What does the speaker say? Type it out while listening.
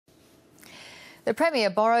The Premier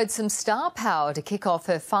borrowed some star power to kick off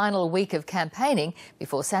her final week of campaigning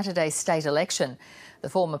before Saturday's state election. The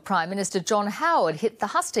former Prime Minister John Howard hit the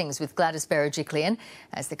hustings with Gladys Berejiklian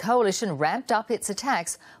as the coalition ramped up its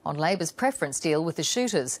attacks on Labor's preference deal with the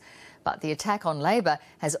shooters. But the attack on Labor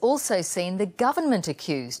has also seen the government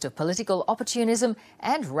accused of political opportunism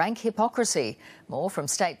and rank hypocrisy. More from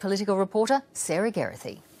state political reporter Sarah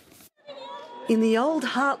Geraghty. In the old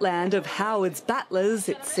heartland of Howard's battlers,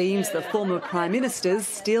 it seems the former Prime Minister's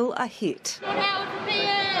still a hit.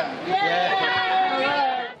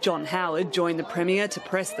 John Howard joined the Premier to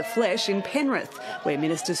press the flesh in Penrith, where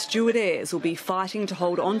Minister Stuart Ayres will be fighting to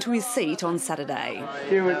hold on to his seat on Saturday.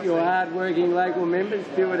 Stuart, your hard-working local member,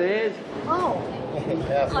 Stuart Ayres. Oh,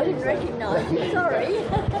 I didn't recognise you, sorry.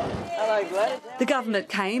 Hello, Gladys. The government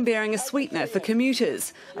came bearing a sweetener for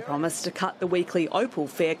commuters, a promise to cut the weekly Opal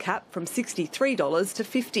fare cap from $63 to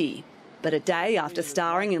 $50. But a day after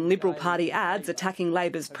starring in Liberal Party ads attacking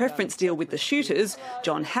Labor's preference deal with the shooters,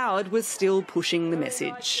 John Howard was still pushing the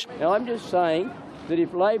message. Now, I'm just saying that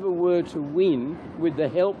if Labor were to win with the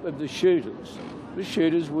help of the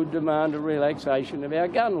shooters would demand a relaxation of our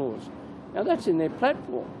gun laws. Now, that's in their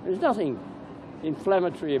platform. There's nothing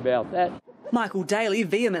inflammatory about that. Michael Daly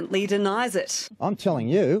vehemently denies it. I'm telling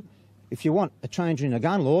you, if you want a change in the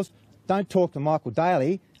gun laws, don't talk to Michael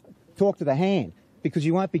Daly, talk to the hand, because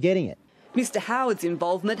you won't be getting it. Mr Howard's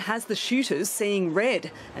involvement has the shooters seeing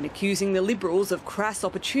red and accusing the Liberals of crass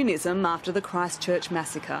opportunism after the Christchurch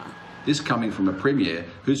massacre. This coming from a Premier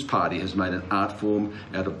whose party has made an art form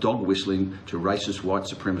out of dog whistling to racist white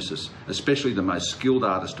supremacists, especially the most skilled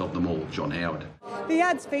artist of them all, John Howard. The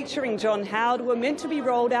ads featuring John Howard were meant to be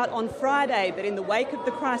rolled out on Friday, but in the wake of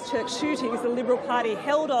the Christchurch shootings, the Liberal Party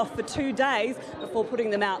held off for 2 days before putting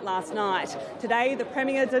them out last night. Today, the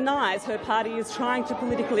Premier denies her party is trying to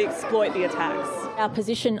politically exploit the attacks. Our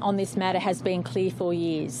position on this matter has been clear for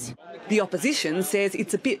years. The opposition says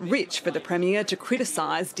it's a bit rich for the Premier to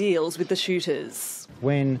criticise deals with the shooters.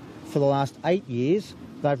 When, for the last 8 years,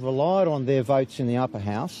 they've relied on their votes in the upper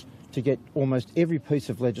house to get almost every piece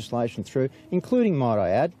of legislation through, including, might I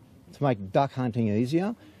add, to make duck hunting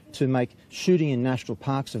easier, to make shooting in national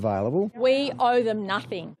parks available. We owe them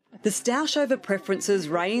nothing. The stoush over preferences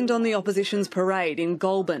rained on the opposition's parade in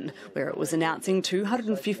Goulburn, where it was announcing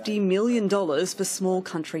 $250 million for small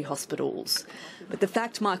country hospitals. But the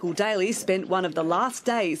fact Michael Daly spent one of the last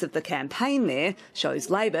days of the campaign there shows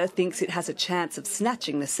Labor thinks it has a chance of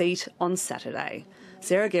snatching the seat on Saturday.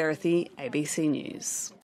 Sarah Geraghty, ABC News.